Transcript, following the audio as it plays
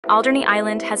Alderney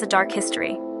Island has a dark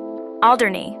history.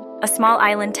 Alderney, a small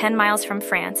island 10 miles from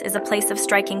France, is a place of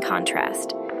striking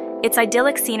contrast. Its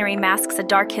idyllic scenery masks a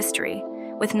dark history,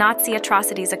 with Nazi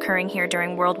atrocities occurring here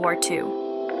during World War II.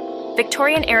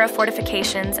 Victorian-era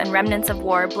fortifications and remnants of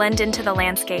war blend into the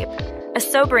landscape, a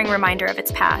sobering reminder of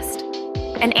its past.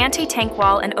 An anti-tank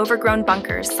wall and overgrown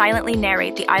bunkers silently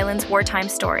narrate the island's wartime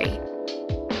story.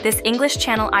 This English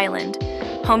Channel island,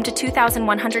 home to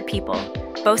 2,100 people,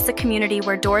 boasts a community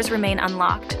where doors remain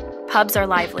unlocked, pubs are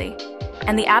lively,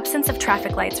 and the absence of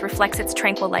traffic lights reflects its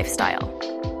tranquil lifestyle.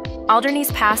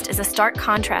 Alderney's past is a stark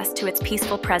contrast to its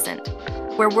peaceful present,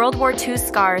 where World War II's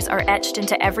scars are etched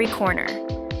into every corner,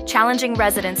 challenging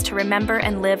residents to remember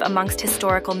and live amongst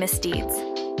historical misdeeds.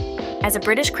 As a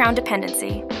British Crown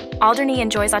dependency, Alderney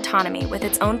enjoys autonomy with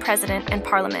its own president and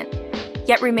parliament,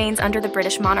 yet remains under the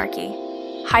British monarchy,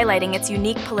 highlighting its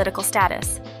unique political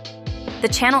status. The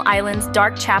Channel Islands'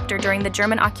 dark chapter during the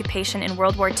German occupation in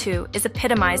World War II is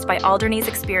epitomized by Alderney's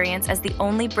experience as the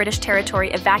only British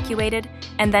territory evacuated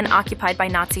and then occupied by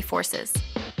Nazi forces.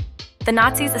 The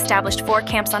Nazis established 4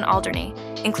 camps on Alderney,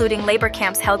 including labor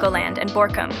camps Helgoland and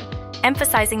Borkum,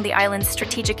 emphasizing the island's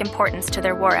strategic importance to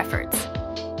their war efforts.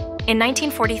 In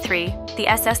 1943, the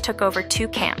SS took over 2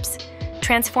 camps,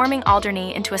 transforming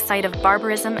Alderney into a site of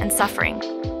barbarism and suffering,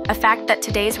 a fact that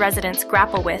today's residents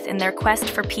grapple with in their quest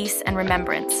for peace and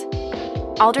remembrance.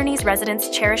 Alderney's residents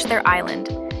cherish their island,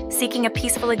 seeking a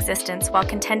peaceful existence while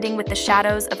contending with the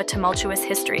shadows of a tumultuous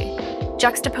history,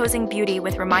 juxtaposing beauty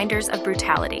with reminders of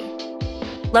brutality.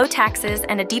 Low taxes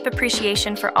and a deep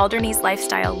appreciation for Alderney's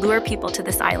lifestyle lure people to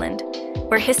this island,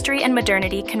 where history and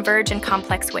modernity converge in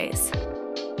complex ways.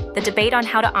 The debate on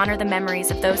how to honor the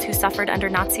memories of those who suffered under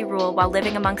Nazi rule while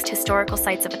living amongst historical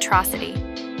sites of atrocity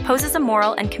poses a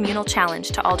moral and communal challenge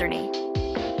to Alderney.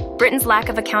 Britain's lack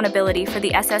of accountability for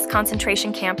the SS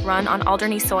concentration camp run on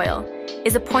Alderney soil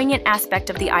is a poignant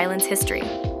aspect of the island's history,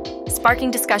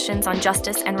 sparking discussions on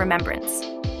justice and remembrance.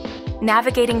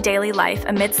 Navigating daily life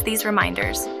amidst these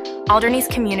reminders, Alderney's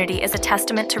community is a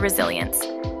testament to resilience,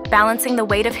 balancing the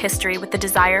weight of history with the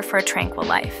desire for a tranquil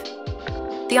life.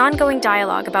 The ongoing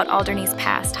dialogue about Alderney's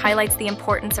past highlights the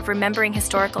importance of remembering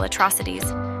historical atrocities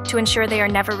to ensure they are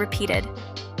never repeated,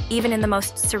 even in the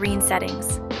most serene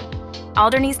settings.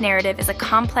 Alderney's narrative is a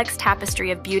complex tapestry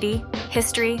of beauty,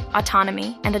 history,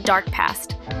 autonomy, and a dark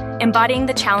past, embodying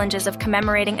the challenges of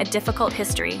commemorating a difficult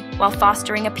history while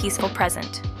fostering a peaceful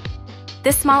present.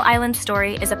 This small island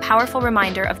story is a powerful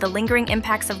reminder of the lingering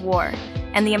impacts of war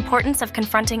and the importance of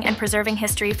confronting and preserving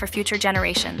history for future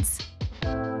generations.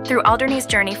 Through Alderney's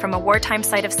journey from a wartime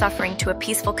site of suffering to a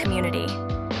peaceful community,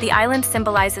 the island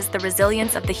symbolizes the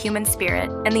resilience of the human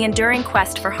spirit and the enduring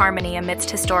quest for harmony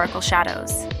amidst historical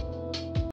shadows.